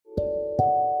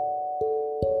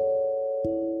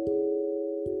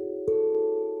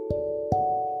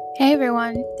Hey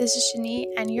everyone, this is Shani,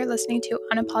 and you're listening to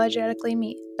Unapologetically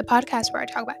Me, the podcast where I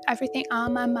talk about everything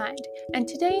on my mind. And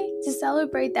today, to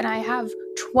celebrate that I have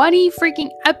 20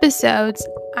 freaking episodes,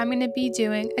 I'm going to be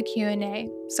doing a Q&A.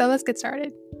 So let's get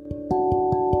started.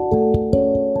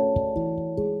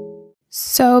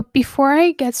 So before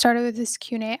I get started with this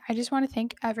Q&A, I just want to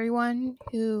thank everyone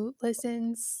who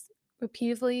listens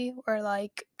repeatedly or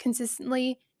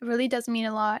consistently. It really does mean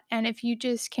a lot. And if you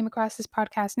just came across this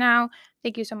podcast now,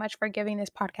 thank you so much for giving this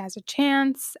podcast a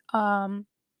chance.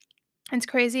 It's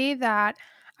crazy that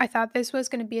I thought this was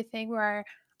going to be a thing where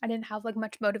I didn't have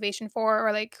much motivation for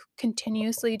or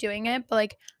continuously doing it,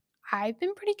 but I've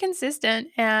been pretty consistent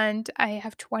and I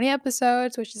have 20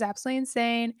 episodes, which is absolutely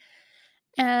insane.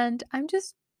 And I'm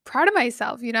just proud of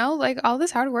myself, all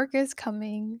this hard work is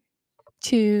coming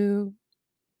to,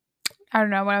 I don't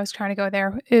know what I was trying to go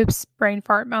there. Oops, brain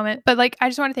fart moment. But I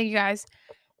just want to thank you guys.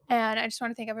 And I just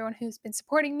want to thank everyone who's been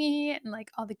supporting me and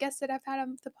all the guests that I've had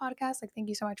on the podcast. Thank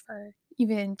you so much for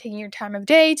even taking your time of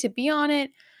day to be on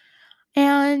it.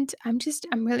 And I'm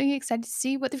really excited to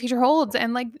see what the future holds.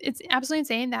 And it's absolutely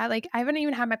insane that I haven't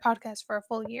even had my podcast for a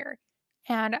full year.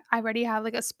 And I already have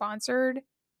a sponsored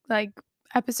like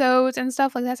episodes and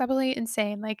stuff. That's absolutely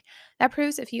insane. That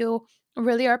proves if you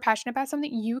really are passionate about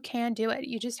something, you can do it.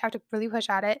 You just have to really push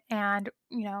at it and,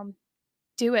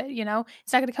 do it,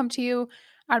 It's not gonna come to you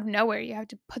out of nowhere. You have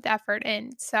to put the effort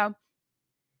in. So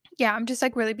yeah, I'm just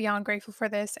really beyond grateful for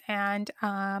this and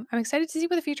I'm excited to see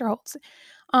what the future holds.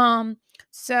 Um,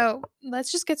 so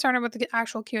let's just get started with the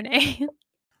actual Q&A.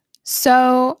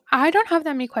 So I don't have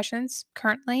that many questions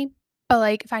currently,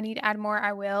 but if I need to add more,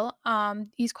 I will.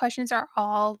 These questions are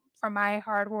all from my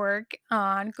hard work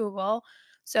on Google.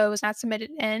 So it was not submitted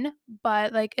in,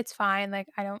 but it's fine.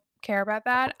 I don't care about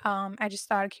that. I just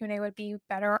thought a Q&A would be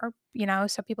better or,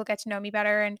 so people get to know me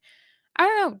better and I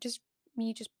don't know, just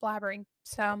me just blabbering.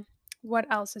 So what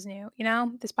else is new?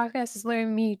 This podcast is literally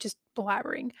me just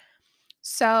blabbering.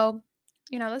 So,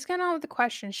 let's get on with the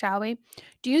question, shall we?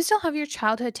 Do you still have your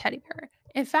childhood teddy bear?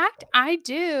 In fact, I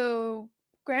do.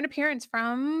 Grand appearance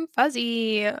from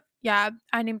Fuzzy. Yeah,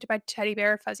 I named my teddy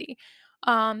bear Fuzzy.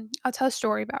 I'll tell a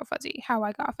story about Fuzzy, how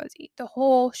I got Fuzzy, the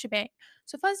whole shebang.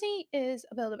 So Fuzzy is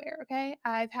a Build-A-Bear, okay?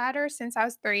 I've had her since I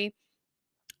was 3.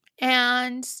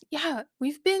 And yeah,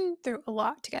 we've been through a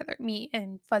lot together, me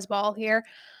and Fuzzball here.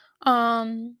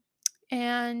 Um,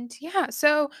 and yeah,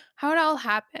 so how it all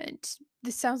happened.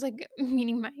 This sounds like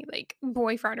meaning my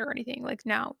boyfriend or anything.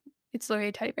 No, it's literally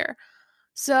a teddy bear.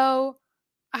 So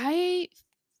I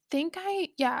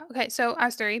okay, so I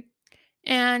was 3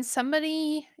 and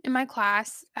somebody in my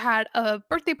class had a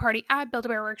birthday party at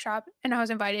Build-A-Bear Workshop and I was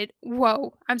invited.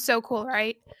 Whoa, I'm so cool,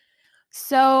 right?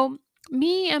 So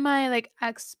me and my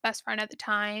ex best friend at the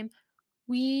time,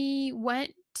 we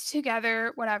went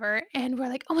together, whatever, and we're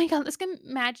like, oh my god, let's get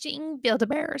matching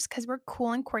Build-A-Bears because we're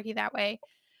cool and quirky that way.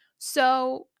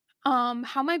 So,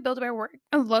 how my Build-A-Bear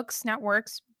looks, not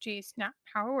works. Geez, not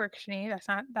how it works, Shani.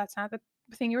 That's not the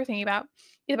thing you were thinking about.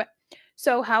 Either way.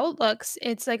 So how it looks,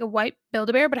 it's like a white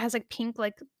Build-A-Bear, but it has pink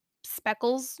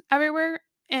speckles everywhere,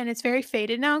 and it's very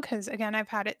faded now because again, I've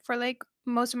had it for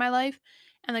most of my life,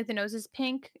 and the nose is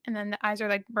pink, and then the eyes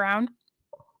are brown.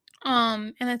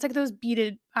 And it's those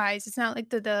beaded eyes. It's not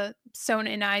the sewn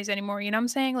in eyes anymore. You know what I'm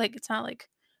saying? It's not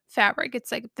fabric.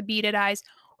 It's the beaded eyes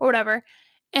or whatever.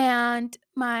 And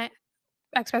my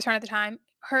ex best friend at the time,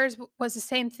 hers was the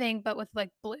same thing but with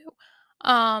blue.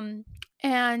 Um,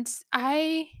 and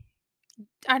I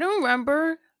don't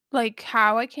remember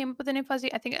how I came up with the name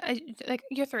Fuzzy. I think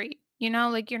you're 3. You're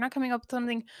not coming up with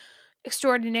something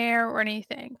extraordinaire or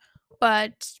anything.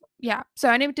 But yeah, so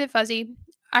I named it Fuzzy.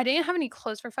 I didn't have any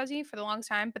clothes for Fuzzy for the longest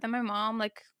time, but then my mom,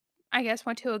 I guess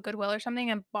went to a Goodwill or something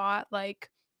and bought a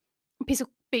piece of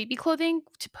baby clothing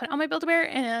to put on my Build-A-Bear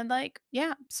and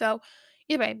yeah. So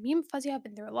either way, me and Fuzzy have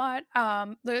been through a lot.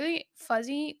 Literally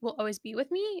Fuzzy will always be with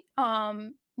me,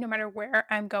 no matter where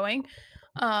I'm going.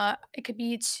 It could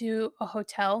be to a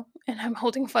hotel and I'm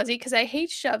holding Fuzzy because I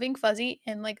hate shoving Fuzzy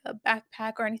in a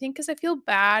backpack or anything because I feel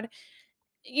bad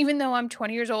even though I'm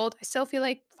 20 years old, I still feel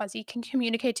like Fuzzy can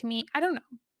communicate to me. I don't know.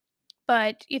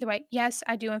 But either way, yes,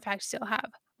 I do in fact still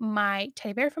have my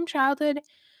teddy bear from childhood,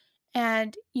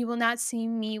 and you will not see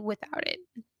me without it.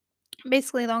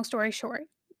 Basically, long story short.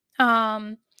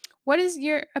 Um, what is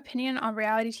your opinion on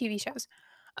reality TV shows?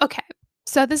 Okay,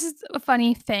 so this is a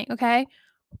funny thing, okay?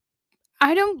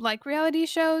 I don't like reality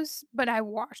shows, but I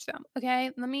watch them,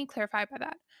 okay? Let me clarify by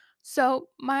that. So,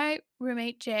 my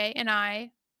roommate Jay and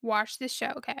I watched this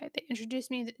show, okay? They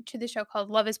introduced me to the show called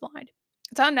Love is Blind.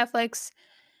 It's on Netflix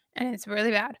and it's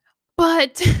really bad.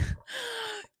 But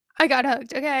I got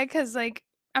hooked, okay? Cuz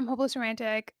I'm hopeless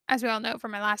romantic, as we all know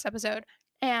from my last episode,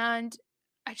 and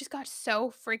I just got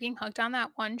so freaking hooked on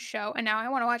that one show, and now I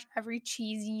wanna watch every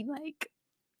cheesy, like,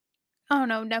 I don't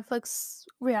know, Netflix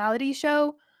reality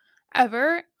show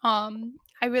ever.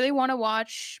 I really wanna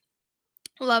watch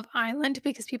Love Island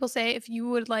because people say if you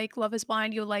would like Love Is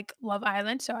Blind, you'll like Love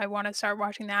Island, so I wanna start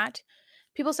watching that.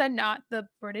 People said not the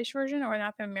British version or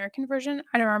not the American version.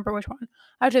 I don't remember which one.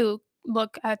 I have to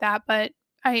look at that, but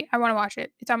I wanna watch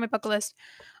it. It's on my bucket list.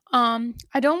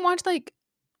 I don't watch, like,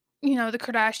 the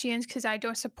Kardashians because I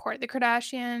don't support the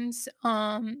Kardashians.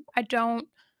 I don't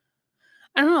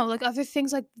know, like, other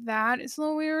things like that is a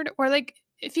little weird, or, like,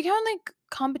 if you count, like,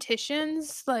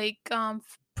 competitions, like,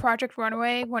 Project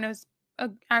Runaway when it was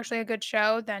actually a good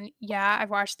show, then yeah, I've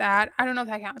watched that. I don't know if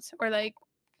that counts, or, like,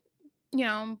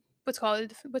 what's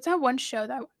that one show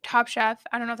that Top Chef?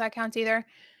 I don't know if that counts either,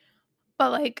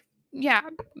 but, like, yeah,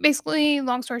 basically,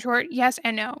 long story short, yes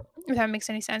and no, if that makes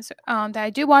any sense, that I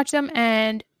do watch them,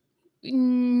 and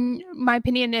my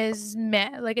opinion is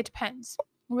meh. Like, it depends.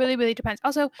 Really, really depends.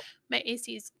 Also, my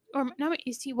AC's or not my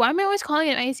AC. Why am I always calling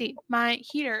it my AC? My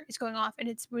heater is going off, and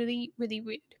it's really, really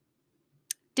weird.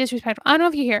 Disrespectful. I don't know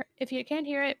if you hear it. If you can't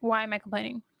hear it, why am I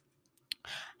complaining?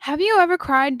 Have you ever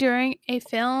cried during a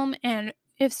film, and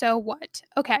if so, what?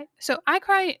 Okay, so I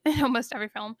cry in almost every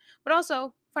film, but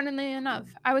also, funnily enough,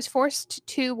 I was forced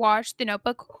to watch The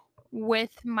Notebook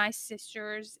with my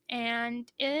sisters,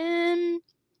 and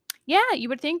yeah, you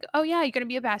would think, "Oh, yeah, you're gonna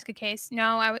be a basket case."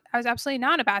 No, I was absolutely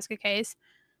not a basket case.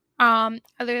 I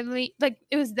literally like,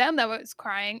 it was them that was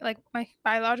crying, like, my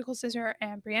biological sister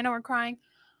and Brianna were crying.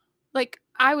 Like,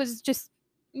 I was just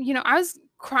I was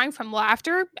crying from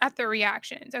laughter at their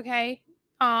reactions, okay?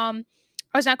 I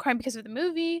was not crying because of the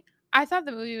movie. I thought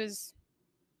the movie was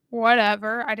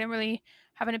whatever. I didn't really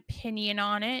have an opinion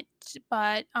on it,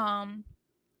 but,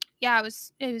 yeah, it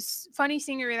was funny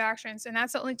seeing your reactions, and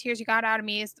that's the only tears you got out of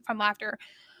me is from laughter.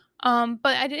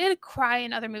 But I did cry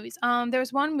in other movies. There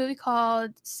was one movie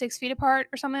called 6 Feet Apart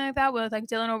or something like that with, like,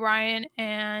 Dylan O'Brien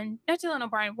and not Dylan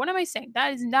O'Brien. What am I saying?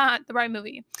 That is not the right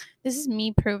movie. This is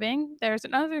me proving. There's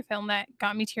another film that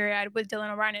got me teary-eyed with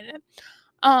Dylan O'Brien in it.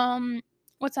 Um,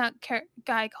 what's that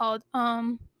guy called?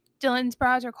 Dylan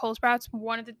Sprouts or Cole Sprouts,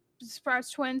 one of the Sprouts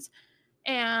twins.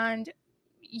 And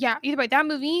yeah, either way, that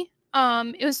movie,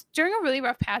 it was during a really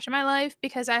rough patch in my life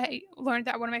because I learned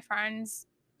that one of my friends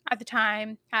at the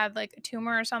time had like a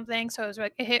tumor or something. So it was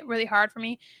like it hit really hard for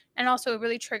me. And also it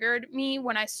really triggered me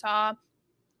when I saw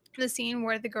the scene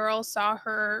where the girl saw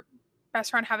her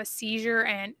best friend have a seizure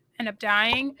and end up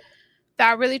dying.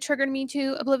 That really triggered me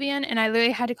to oblivion. And I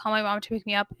literally had to call my mom to pick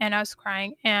me up and I was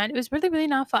crying. And it was really, really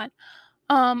not fun.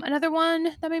 Another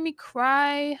one that made me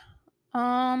cry.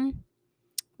 Um,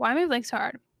 why am I blank so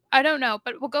hard? I don't know,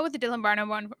 but we'll go with the Dylan Barnum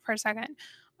one for a second.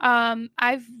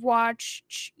 I've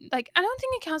watched like I don't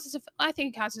think it counts as I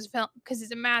think it counts as a film because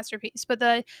it's a masterpiece. But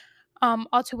the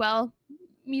All Too Well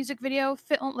music video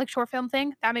film, like short film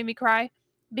thing, that made me cry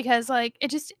because like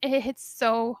it hits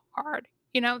so hard.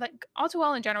 Like All Too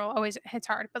Well in general always hits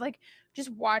hard, but like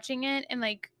just watching it and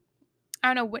like I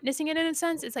don't know, witnessing it in a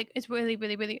sense, it's like it's really,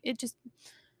 really, really it just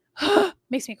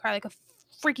makes me cry like a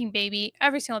freaking baby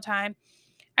every single time.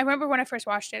 I remember when I first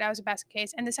watched it, I was a basket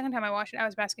case, and the second time I watched it, I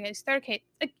was a basket case. Third case,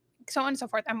 like so on and so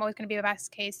forth. I'm always going to be a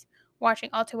basket case. Watching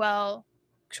All Too Well,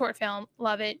 short film,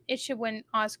 love it. It should win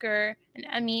Oscar and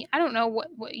Emmy. I don't know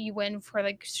what you win for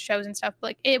like shows and stuff, but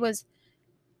like it was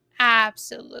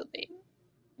absolutely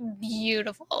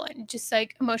beautiful and just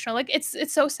like emotional. Like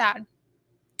it's so sad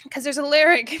because there's a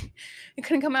lyric. It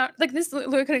couldn't come out like this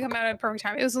lyric couldn't come out at a perfect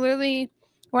time. It was literally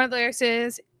one of the lyrics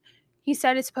is he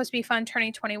said it's supposed to be fun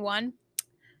turning 21.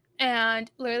 And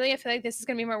literally, I feel like this is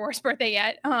gonna be my worst birthday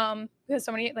yet. Because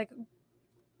so many like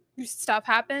stuff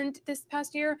happened this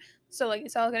past year. So like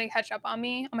it's all gonna catch up on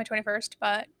me on my 21st.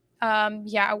 But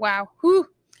yeah, wow. Whew.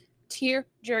 Tear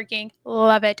jerking.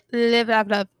 Love it. Live, love,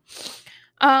 love.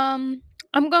 Um,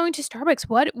 I'm going to Starbucks.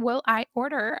 What will I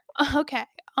order? Okay.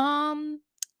 Um,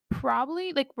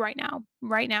 probably like right now.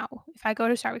 Right now. If I go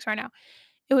to Starbucks right now,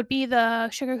 it would be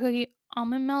the sugar cookie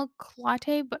almond milk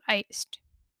latte, but iced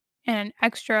and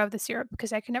extra of the syrup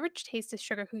because I can never taste the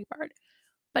sugar cookie part.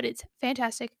 But it's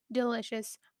fantastic,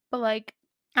 delicious. But like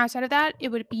outside of that, it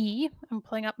would be I'm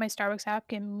pulling up my Starbucks app.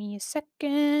 Give me a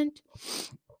second.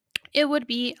 It would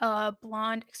be a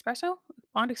blonde espresso.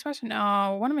 Blonde espresso?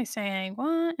 No, what am I saying?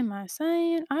 What am I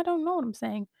saying? I don't know what I'm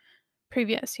saying.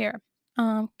 Previous here.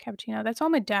 Cappuccino. That's all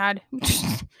my dad.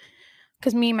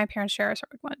 Because me and my parents share a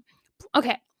Starbucks one.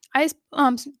 Okay.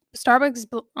 Starbucks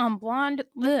blonde.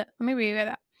 Bleh, let me read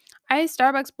that.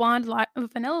 Starbucks blonde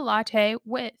vanilla latte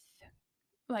with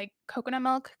like coconut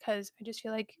milk because I just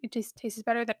feel like it just tastes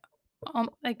better than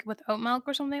like with oat milk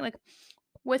or something. Like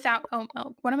without oat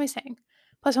milk. What am I saying?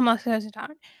 Plus I'm lactose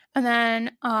intolerant. And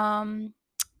then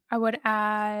I would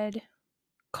add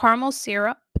caramel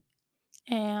syrup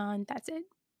and that's it.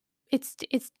 It's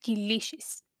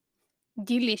delicious.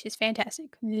 Delicious,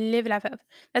 fantastic. Live laugh love.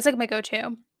 That's like my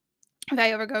go-to if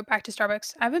I ever go back to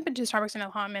Starbucks. I haven't been to Starbucks in a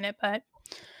hot minute, but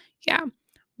yeah.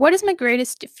 What is my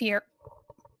greatest fear?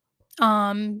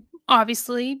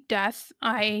 Obviously death.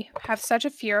 I have such a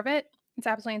fear of it. It's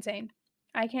absolutely insane.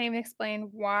 I can't even explain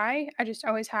why. I just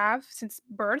always have since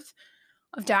birth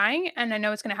of dying, and I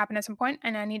know it's going to happen at some point,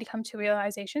 and I need to come to a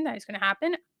realization that it's going to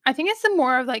happen. I think it's the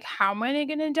more of like how am I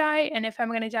going to die, and if I'm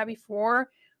going to die before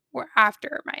or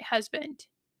after my husband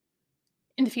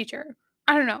in the future.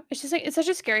 I don't know. It's just like it's such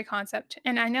a scary concept,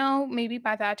 and I know maybe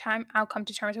by that time I'll come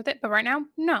to terms with it, but right now,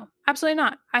 no, absolutely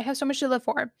not. I have so much to live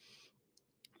for.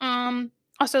 Um,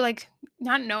 Also, like,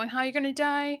 not knowing how you're gonna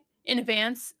die in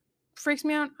advance freaks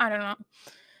me out. I don't know.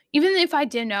 Even if I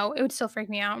did know, it would still freak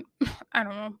me out. I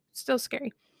don't know. Still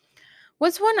scary.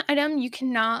 What's one item you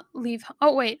cannot leave?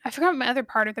 Oh wait, I forgot my other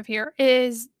part of the fear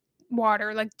is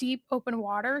water. Like deep open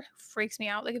water freaks me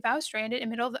out. Like if I was stranded in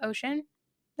the middle of the ocean,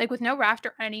 like with no raft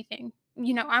or anything,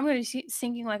 I'm gonna be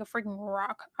sinking like a freaking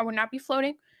rock. I would not be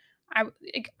floating.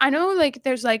 I know like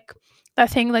there's like that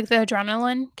thing like the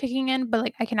adrenaline kicking in, but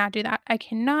like I cannot do that. I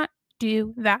cannot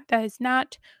do that. That is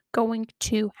not going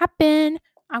to happen.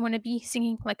 I'm gonna be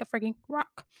singing like a freaking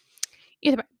rock.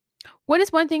 Either way, what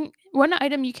is one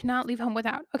item you cannot leave home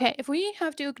without? Okay, if we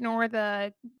have to ignore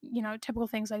the, typical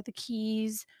things like the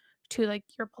keys to like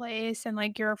your place and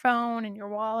like your phone and your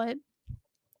wallet,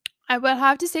 I would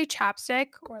have to say chapstick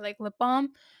or like lip balm.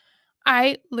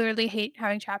 I literally hate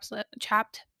having chapped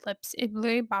lips. It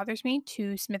literally bothers me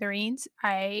to smithereens.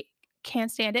 I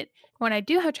can't stand it. When I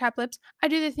do have chapped lips, I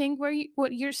do the thing where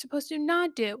what you're supposed to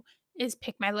not do is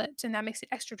pick my lips, and that makes it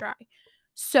extra dry.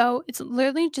 So it's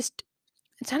literally just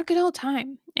it's not a good old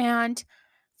time. And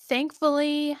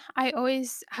thankfully, I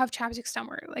always have chapstick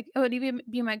somewhere. Like it would even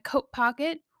be in my coat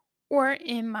pocket or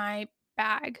in my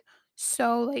bag.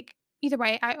 So like either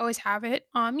way, I always have it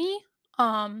on me.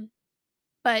 Um,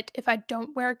 but if I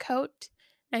don't wear a coat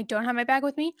and I don't have my bag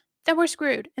with me, then we're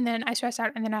screwed. And then I stress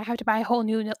out and then I have to buy a whole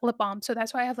new lip balm. So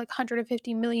that's why I have like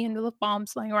 150 million lip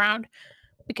balms laying around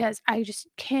because I just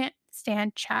can't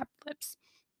stand chapped lips.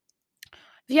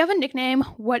 If you have a nickname,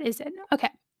 what is it? Okay.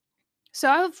 So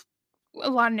I have a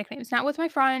lot of nicknames, not with my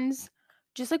friends,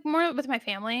 just like more with my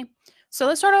family. So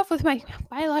let's start off with my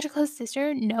biological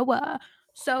sister, Noah.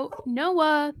 So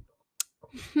Noah,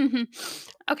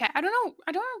 okay, I don't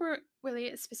remember really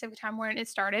a specific time when it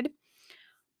started,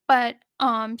 but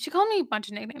she called me a bunch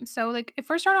of nicknames. So like it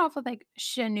first started off with like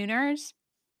Shanooners,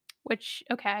 which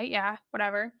okay, yeah,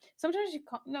 whatever. Sometimes you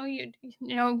call no,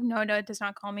 it does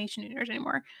not call me Shanooners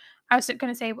anymore. I was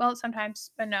gonna say, well,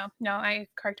 sometimes, but no, I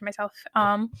corrected myself.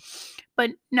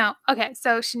 But no, okay,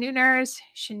 so Shanooners,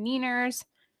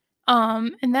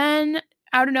 and then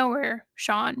out of nowhere,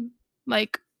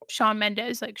 like Sean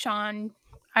Mendes, like Sean,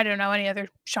 I don't know any other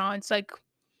Sean's, like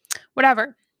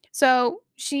whatever. So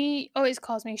she always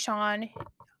calls me Sean.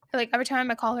 Like every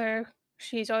time I call her,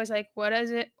 she's always like, "What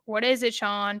is it? What is it,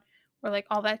 Sean?" Or like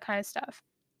all that kind of stuff.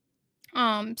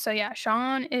 So yeah,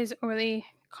 Sean is a really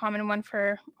common one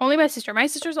for only my sister. My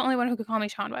sister's the only one who could call me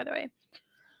Sean, by the way.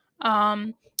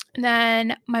 Um, and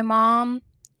then my mom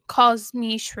calls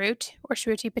me Shroot or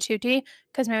Shrooty Patootie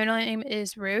because my middle name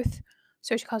is Ruth.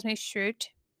 So she calls me Shroot.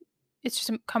 It's just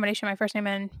a combination of my first name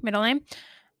and middle name.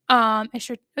 And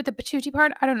sure, the patootie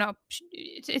part, I don't know.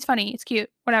 It's funny, it's cute,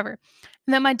 whatever.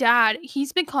 And then my dad,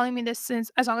 he's been calling me this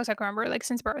since as long as I can remember, like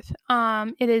since birth.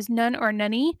 It is Nun or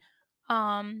Nunny.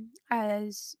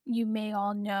 As you may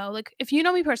all know, like if you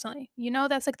know me personally,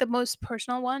 that's like the most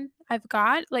personal one I've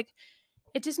got. Like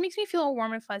it just makes me feel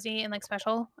warm and fuzzy and like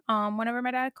special. Whenever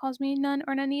my dad calls me Nun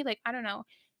or Nunny, like I don't know.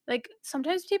 Like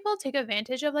sometimes people take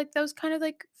advantage of like those kind of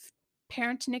like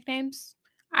parent nicknames.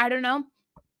 I don't know,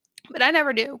 but I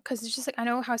never do because it's just like I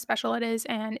know how special it is,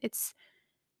 and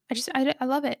I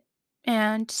love it,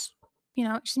 and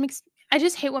it just makes I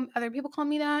just hate when other people call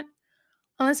me that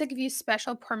unless I give you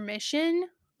special permission.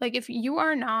 Like if you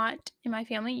are not in my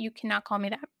family, you cannot call me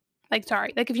that. Like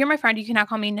sorry, like if you're my friend, you cannot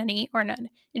call me Nunny or Nun.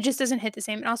 It just doesn't hit the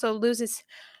same. It also loses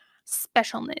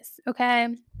specialness. Okay,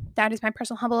 that is my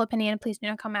personal humble opinion. Please do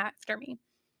not come after me.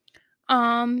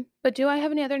 But do I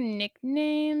have any other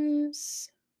nicknames?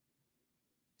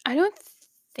 I don't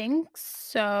think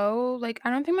so. Like, I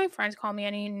don't think my friends call me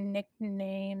any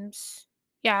nicknames.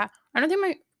 Yeah, I don't think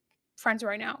my friends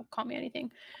right now call me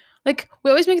anything. Like,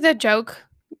 we always make that joke.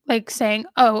 like saying,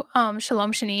 "Oh,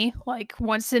 Shalom Shani," like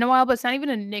once in a while, but it's not even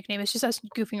a nickname. It's just us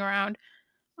goofing around.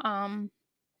 Um,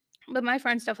 but my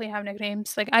friends definitely have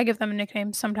nicknames. Like I give them a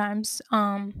nickname sometimes.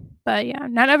 But yeah,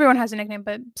 not everyone has a nickname,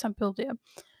 but some people do.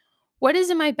 What is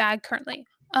in my bag currently?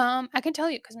 I can tell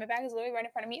you because my bag is literally right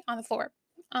in front of me on the floor.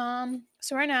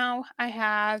 So right now I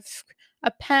have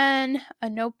a pen, a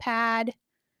notepad,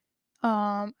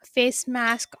 a face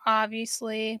mask,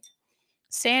 obviously,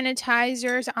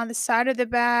 sanitizers on the side of the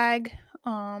bag.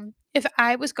 If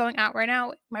I was going out right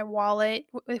now, my wallet,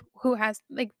 who has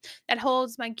like that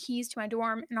holds my keys to my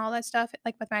dorm and all that stuff,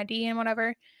 like with my ID and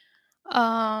whatever.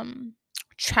 Um,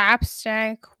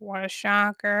 chapstick, what a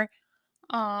shocker.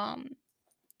 Um,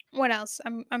 what else?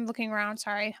 I'm looking around.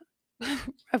 Sorry,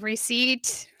 a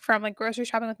receipt from like grocery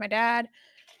shopping with my dad.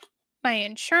 My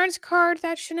insurance card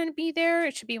that shouldn't be there.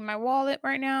 It should be in my wallet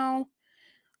right now.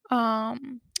 A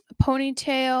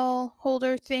ponytail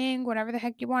holder thing, whatever the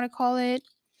heck you want to call it.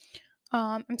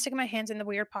 I'm sticking my hands in the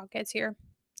weird pockets here.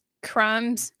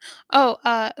 Crumbs. Oh,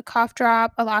 a cough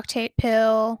drop, a Lactate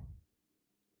pill.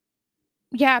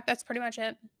 Yeah, that's pretty much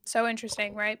it. So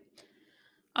interesting, right?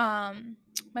 Um,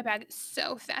 my bag is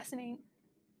so fascinating.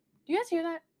 Do you guys hear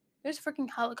that? There's a freaking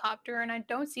helicopter, and I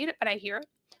don't see it, but I hear it.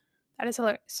 That is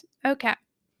hilarious. Okay.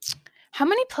 How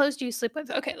many pillows do you sleep with?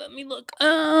 Okay, let me look.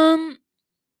 I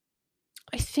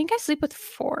think I sleep with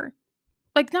 4.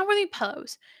 Like, not really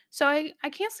pillows. So I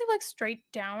can't sleep, like, straight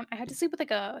down. I had to sleep with,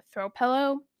 like, a throw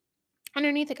pillow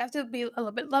underneath. Like, I have to be a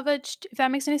little bit leveraged, if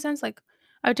that makes any sense. Like,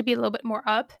 I have to be a little bit more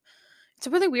up. It's a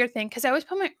really weird thing because I always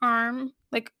put my arm,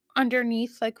 like,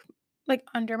 underneath, like,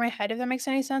 under my head, if that makes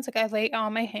any sense. Like, I lay it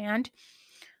on my hand.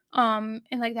 And,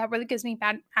 like, that really gives me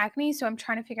bad acne, so I'm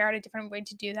trying to figure out a different way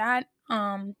to do that.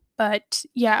 But,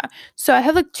 yeah. So I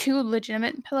have, like, 2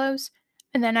 legitimate pillows,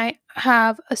 and then I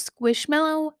have a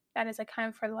squishmallow that is, like, kind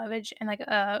of for leverage and, like,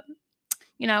 a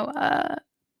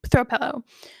throw pillow.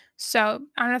 So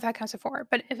I don't know if that counts as 4,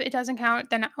 but if it doesn't count,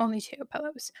 then only 2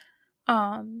 pillows.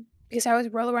 Because I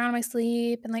always roll around in my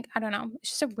sleep and, like, I don't know. It's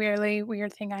just a really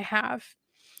weird thing I have.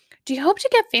 Do you hope to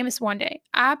get famous one day?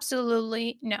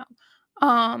 Absolutely no.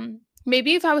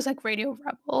 Maybe if I was like Radio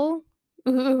Rebel,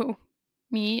 ooh,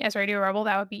 me as Radio Rebel,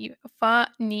 that would be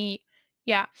funny.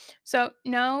 Yeah. So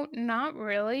no, not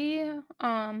really.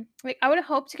 Like I would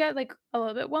hope to get like a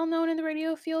little bit well known in the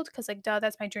radio field because like duh,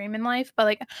 that's my dream in life. But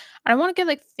like I don't want to get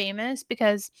like famous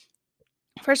because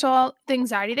first of all, the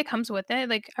anxiety that comes with it,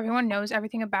 like everyone knows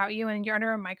everything about you and you're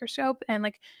under a microscope and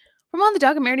like from all the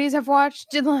documentaries I've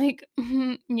watched, like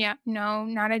yeah, no,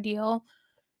 not ideal.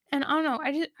 And I don't know,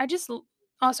 I just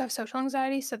also have social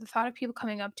anxiety, so the thought of people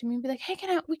coming up to me and be like, "Hey,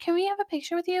 can we have a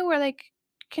picture with you?" Or like,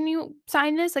 "Can you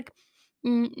sign this?" Like,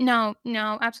 no,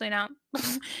 no, absolutely not.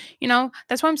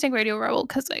 That's why I'm saying Radio Rebel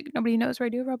because like nobody knows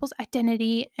Radio Rebel's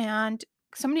identity. And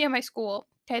somebody at my school,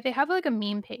 okay, they have like a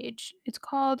meme page. It's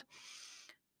called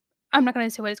I'm not gonna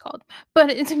say what it's called, but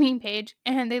it's a meme page,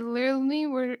 and they literally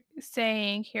were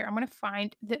saying, here, I'm gonna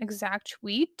find the exact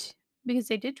tweet because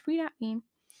they did tweet at me.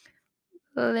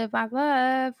 Live Laugh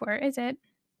Love. Where is it?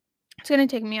 It's gonna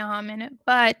take me a hot minute,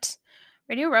 but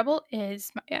Radio Rebel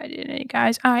is my identity,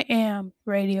 guys. I am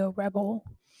Radio Rebel.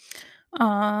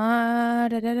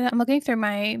 I'm looking through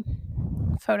my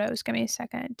photos. Give me a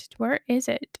second. Where is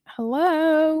it?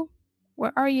 Hello?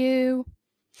 Where are you?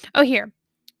 Oh, here.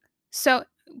 So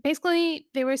basically,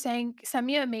 they were saying, send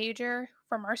me a major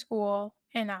from our school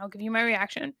and I'll give you my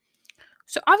reaction.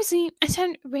 So obviously, I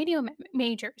sent radio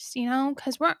majors,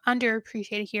 because we're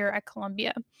underappreciated here at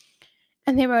Columbia.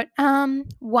 And they wrote,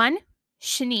 1,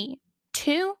 Shani.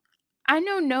 2, I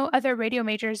know no other radio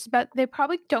majors, but they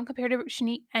probably don't compare to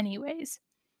Shani anyways.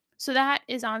 So that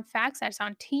is on facts. That's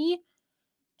on T.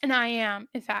 And I am,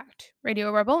 in fact,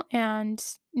 Radio Rebel, and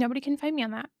nobody can fight me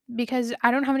on that because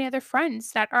I don't have any other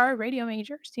friends that are radio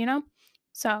majors.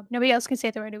 So nobody else can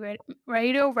say the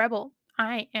Radio Rebel.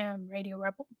 I am Radio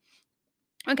Rebel.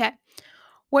 Okay.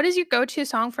 What is your go-to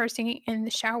song for singing in the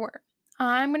shower?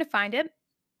 I'm gonna find it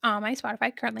on my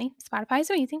Spotify currently. Spotify is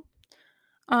amazing.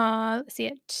 Let's see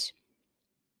it.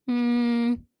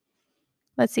 Mm,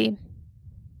 let's see.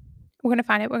 We're gonna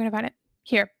find it. We're gonna find it.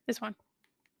 Here, this one.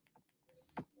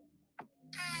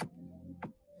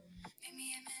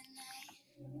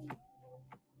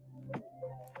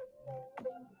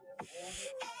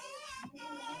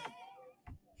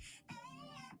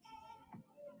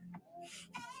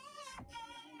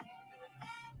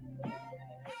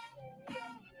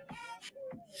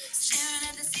 Staring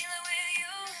at the ceiling with you.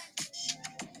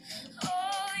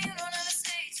 Oh, you don't ever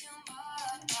say too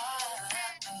much.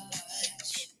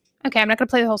 Okay, I'm not gonna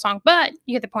play the whole song, but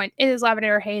you get the point. It is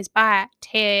Lavender Haze by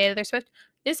Taylor Swift.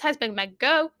 This has been my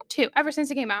go-to ever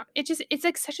since it came out. It's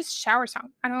like such a shower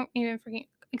song. I don't even freaking,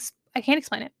 I can't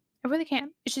explain it. I really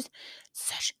can't. It's just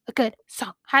such a good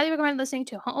song. Highly recommend listening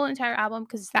to a whole entire album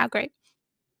because it's that great.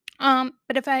 But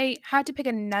if I had to pick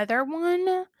another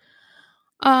one,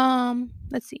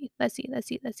 let's see.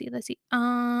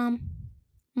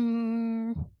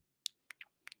 Mm,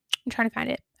 I'm trying to find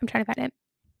it.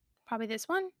 Probably this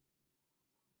one.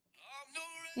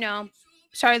 No,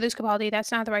 sorry, Luz Capaldi.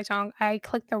 That's not the right song. I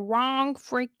clicked the wrong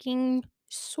freaking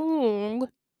song.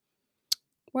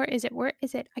 Where is it?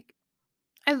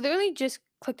 I literally just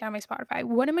clicked on my Spotify.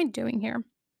 What am I doing here?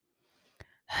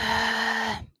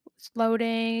 It's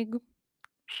loading.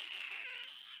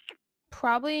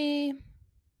 Probably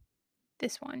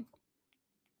this one.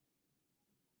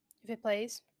 If it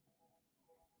plays.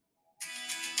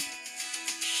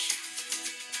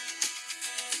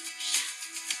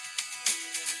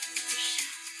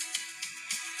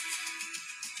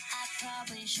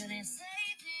 Probably shouldn't say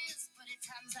this, but at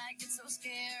times I get so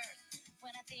scared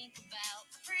when I think about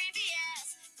the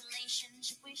previous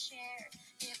relationship we shared.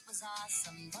 It was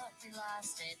awesome, but we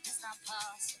lost it. It's not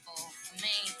possible for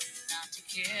me not to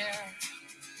care.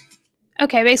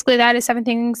 Okay, basically that is Seven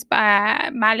Things by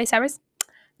Miley Cyrus.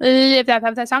 If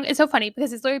that song. It's so funny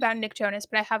because it's literally about Nick Jonas,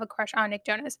 but I have a crush on Nick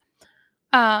Jonas.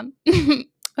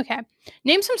 Okay.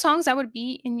 Name some songs that would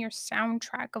be in your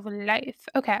soundtrack of life.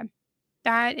 Okay.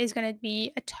 That is gonna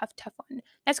be a tough one.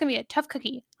 That's gonna be a tough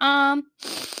cookie. Let's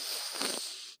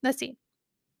see.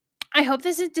 I hope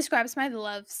this describes my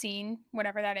love scene,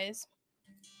 whatever that is.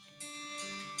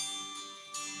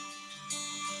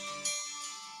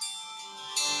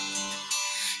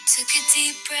 Took a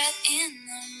deep breath in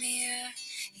the mirror.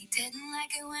 He didn't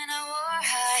like it when I wore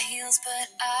high heels, but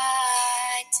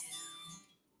I do.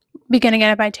 Beginning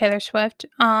of It by Taylor Swift.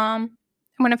 I'm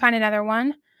gonna find another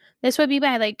one. This would be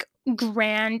by like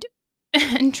Grand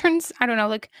Entrance. I don't know,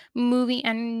 like movie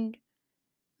and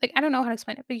like I don't know how to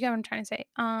explain it, but you get what I'm trying to say.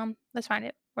 Let's find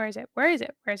it. Where is it?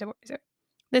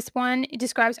 This one it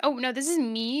describes. Oh no, this is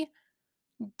me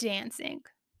dancing,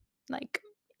 like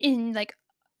in like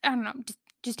I don't know,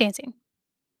 just dancing.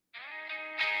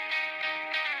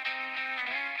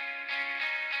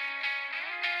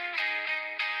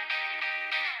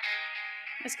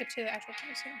 Let's skip to the actual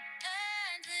chorus here.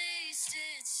 At least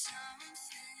it's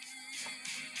something.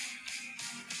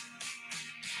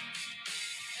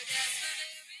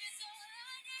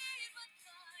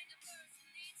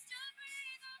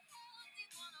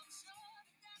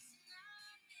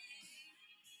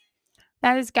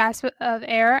 That is Gasp of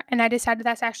Air, and I decided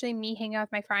that's actually me hanging out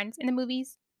with my friends in the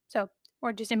movies. So,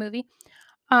 or just a movie.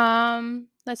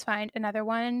 Let's find another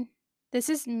one. This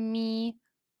is me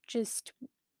just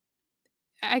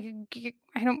I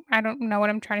don't know what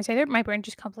I'm trying to say there. My brain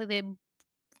just completely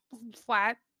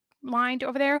flat lined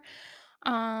over there.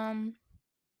 Um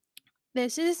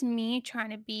this is me trying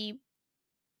to be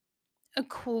a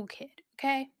cool kid,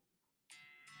 okay?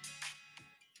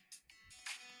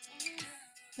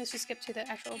 Let's just skip to the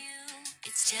actual.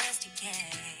 It's just a game.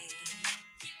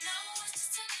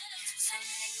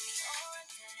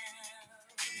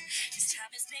 This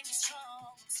time has made me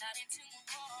strong. I'm starting to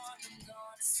move on. I'm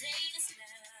gonna say this now.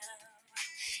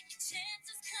 Your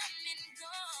chance is coming and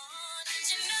gone. And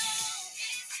you know,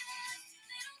 it's just a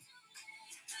little too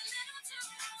late, a little too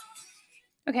long.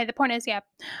 Okay, the point is, yeah.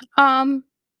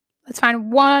 Let's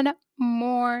find one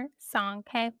more song,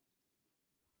 okay?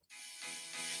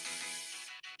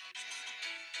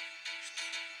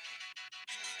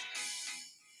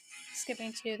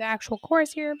 Skipping to the actual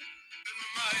chorus here.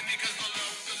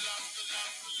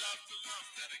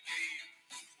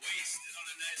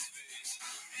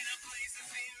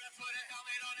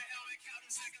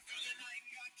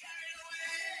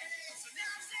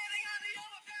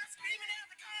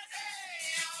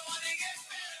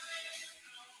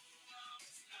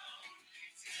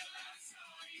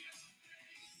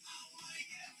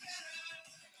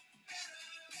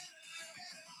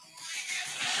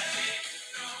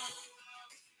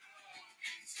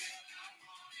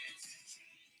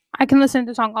 I can listen to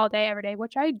the song all day, every day,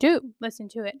 which I do listen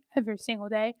to it every single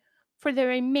day for the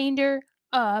remainder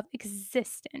of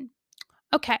existence.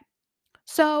 Okay,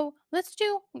 so let's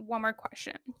do one more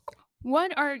question.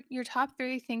 What are your top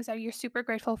 3 things that you're super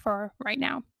grateful for right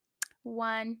now?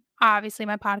 One, obviously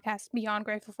my podcast, beyond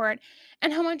grateful for it,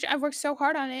 and how much I've worked so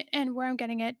hard on it and where I'm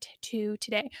getting it to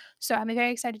today. So I'm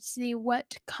very excited to see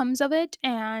what comes of it,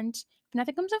 and if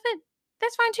nothing comes of it,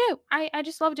 that's fine too. I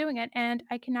just love doing it, and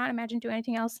I cannot imagine doing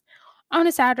anything else on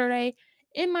a Saturday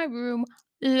in my room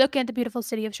looking at the beautiful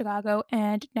city of Chicago.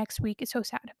 And next week is so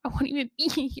sad. I won't even be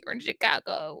here in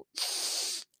Chicago.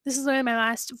 This is literally my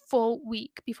last full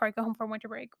week before I go home for winter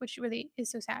break, which really is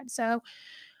so sad. So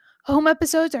home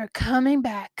episodes are coming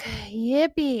back.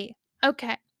 Yippee.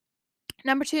 Okay.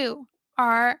 Number 2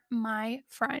 are my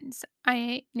friends.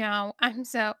 I know I'm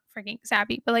so freaking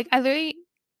sappy, but like I literally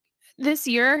this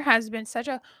year has been such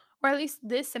a or at least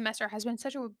this semester has been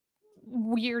such a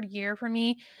weird year for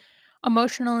me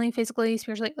emotionally, physically,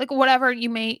 spiritually, like whatever you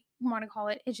may want to call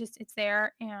it. It's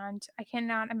there and I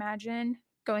cannot imagine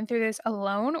going through this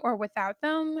alone or without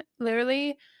them.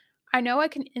 Literally, I know I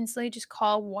can instantly just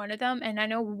call one of them and I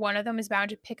know one of them is bound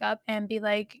to pick up and be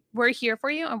like, "We're here for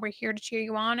you and we're here to cheer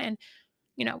you on and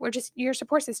we're just your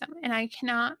support system." And I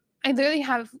literally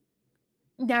have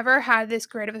never had this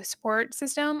great of a support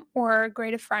system or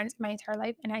great of friends in my entire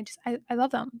life. And I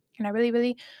love them. And I really,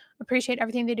 really appreciate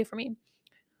everything they do for me.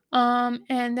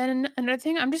 And then another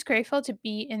thing, I'm just grateful to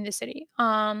be in the city.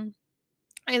 I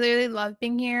literally love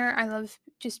being here. I love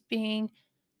just being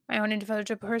my own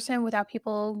individual person without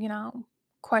people,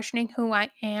 questioning who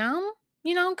I am,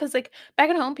 because like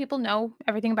back at home, people know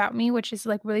everything about me, which is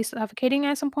like really suffocating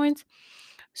at some points.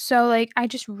 So, like, I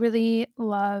just really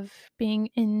love being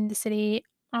in the city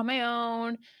on my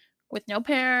own with no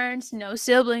parents, no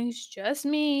siblings, just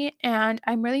me. And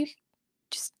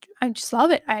just, I just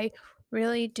love it. I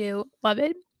really do love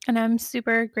it. And I'm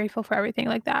super grateful for everything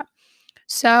like that.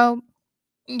 So,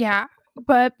 yeah.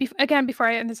 But again, before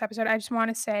I end this episode, I just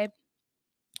want to say,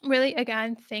 really,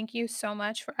 again, thank you so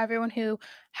much for everyone who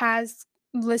has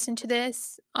listened to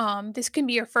this. This can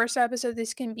be your first episode.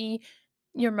 This can be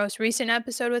your most recent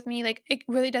episode with me. Like, it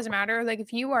really doesn't matter. Like,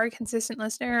 if you are a consistent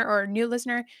listener or a new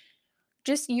listener,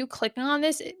 just you clicking on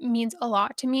this, it means a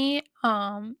lot to me.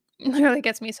 Literally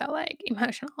gets me so like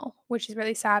emotional, which is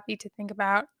really sappy to think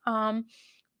about.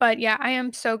 But yeah, I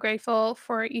am so grateful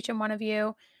for each and one of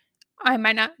you. I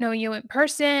might not know you in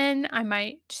person. I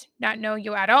might not know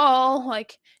you at all.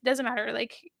 Like, it doesn't matter.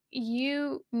 Like,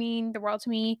 you mean the world to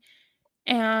me.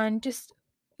 And just,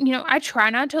 I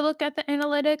try not to look at the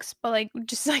analytics, but like,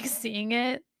 just like seeing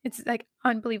it, it's like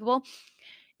unbelievable.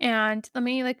 And let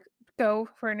me like go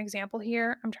for an example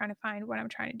here. I'm trying to find what I'm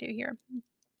trying to do here.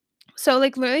 So,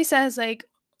 like, literally says, like,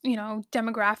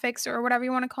 demographics or whatever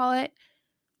you want to call it.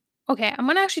 Okay, I'm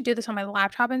gonna actually do this on my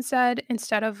laptop instead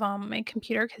of my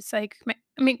computer because like my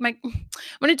I'm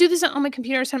gonna do this on my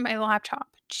computer instead of my laptop.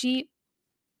 Gee,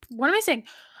 what am I saying?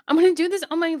 I'm gonna do this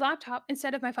on my laptop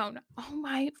instead of my phone. Oh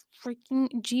my freaking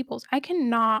jeeples! I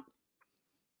cannot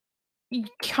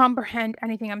comprehend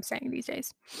anything I'm saying these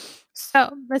days.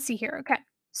 So let's see here. Okay,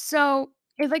 so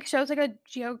it like shows like a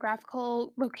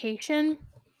geographical location.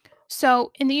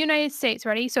 So in the United States,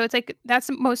 ready? So it's like that's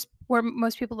the most where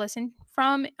most people listen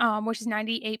from, which is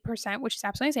 98%, which is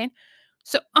absolutely insane.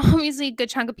 So obviously, a good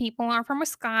chunk of people are from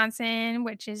Wisconsin,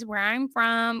 which is where I'm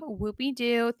from. Whoopie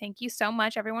doo! Thank you so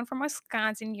much, everyone from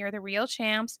Wisconsin. You're the real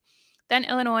champs. Then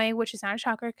Illinois, which is not a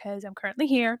shocker because I'm currently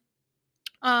here.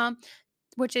 Um,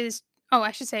 which is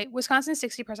I should say Wisconsin is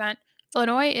 60%.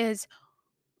 Illinois is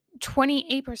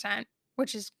 28%,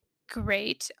 which is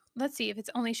great. Let's see if it's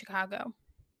only Chicago.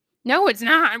 No, it's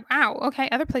not. Wow. Okay.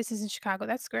 Other places in Chicago.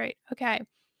 That's great. Okay.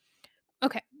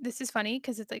 Okay. This is funny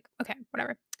because it's like, okay,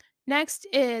 whatever. Next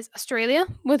is Australia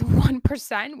with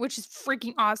 1%, which is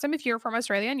freaking awesome. If you're from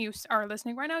Australia and are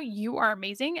listening right now, you are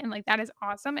amazing. And like, that is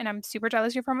awesome. And I'm super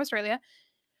jealous you're from Australia.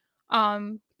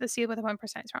 Let's see what the 1%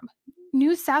 is from.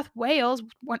 New South Wales,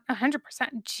 100%.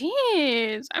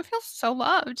 Jeez. I feel so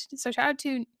loved. So shout out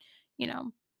to, you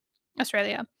know,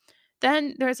 Australia.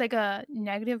 Then there's like a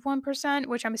negative 1%,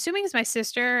 which I'm assuming is my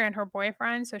sister and her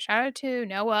boyfriend. So shout out to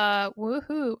Noah.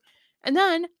 Woohoo. And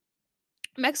then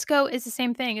Mexico is the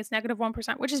same thing. It's negative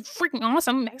 1%, which is freaking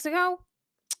awesome. Mexico,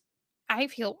 I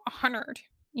feel honored,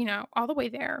 all the way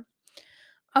there.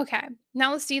 Okay.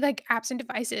 Now let's see like apps and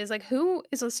devices. Like who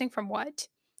is listening from what?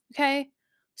 Okay.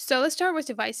 So let's start with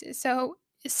devices. So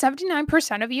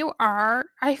 79% of you are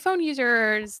iPhone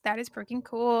users. That is freaking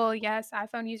cool. Yes,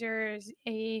 iPhone users.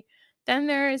 Then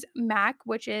there's Mac,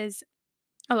 which is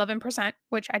 11%,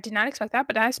 which I did not expect that,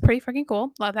 but that's pretty freaking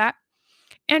cool. Love that.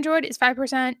 Android is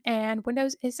 5% and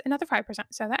Windows is another 5%.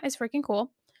 So that is freaking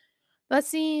cool. Let's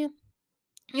see,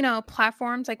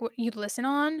 platforms like what you listen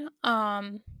on.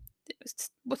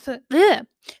 What's the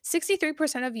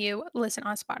 63% of you listen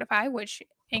on Spotify, which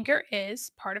Anchor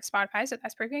is part of Spotify, so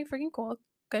that's pretty freaking cool.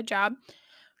 Good job.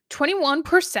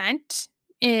 21%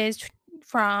 is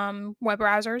from web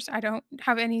browsers. I don't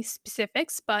have any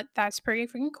specifics, but that's pretty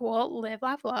freaking cool. Live,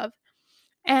 laugh, love.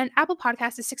 And Apple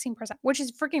Podcast is 16%, which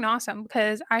is freaking awesome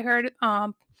because I heard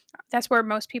that's where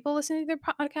most people listen to their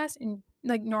podcast and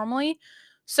like normally.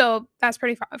 So that's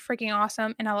pretty freaking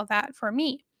awesome. And I love that for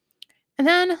me. And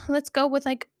then let's go with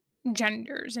like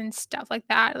genders and stuff like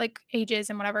that, like ages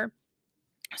and whatever.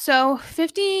 So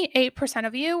 58%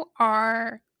 of you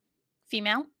are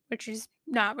female, which is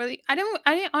not really,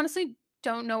 I honestly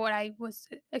don't know what I was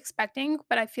expecting,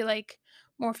 but I feel like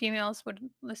more females would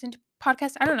listen to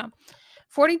podcasts. I don't know.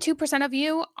 42% of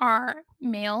you are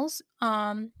males.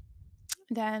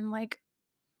 Then like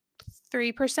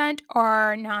 3%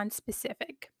 are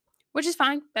non-specific, which is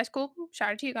fine. That's cool.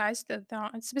 Shout out to you guys, the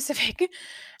non-specific.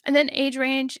 And then age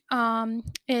range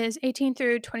is 18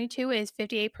 through 22 is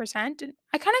 58%. And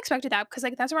I kind of expected that because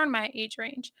like that's around my age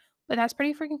range, but that's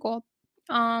pretty freaking cool.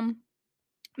 Um,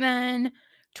 then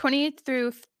 20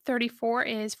 through 34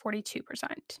 is 42%.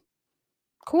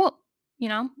 Cool. You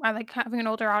know, I like having an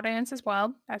older audience as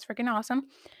well. That's freaking awesome.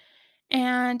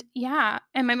 And yeah,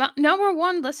 and my number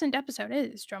one listened episode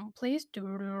is drum please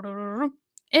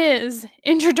is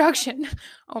introduction.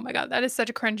 Oh my god, that is such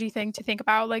a cringy thing to think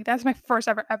about. Like that's my first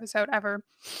ever episode ever.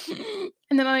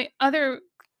 And then my other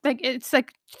like it's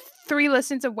like 3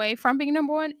 listens away from being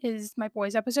number one is my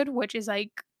boys episode, which is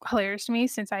like hilarious to me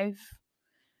since that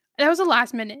was a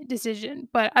last minute decision,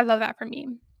 but I love that for me.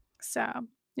 So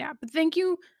yeah, but thank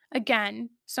you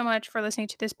again so much for listening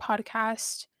to this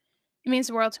podcast. It means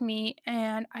the world to me,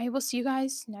 and I will see you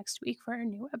guys next week for a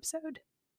new episode.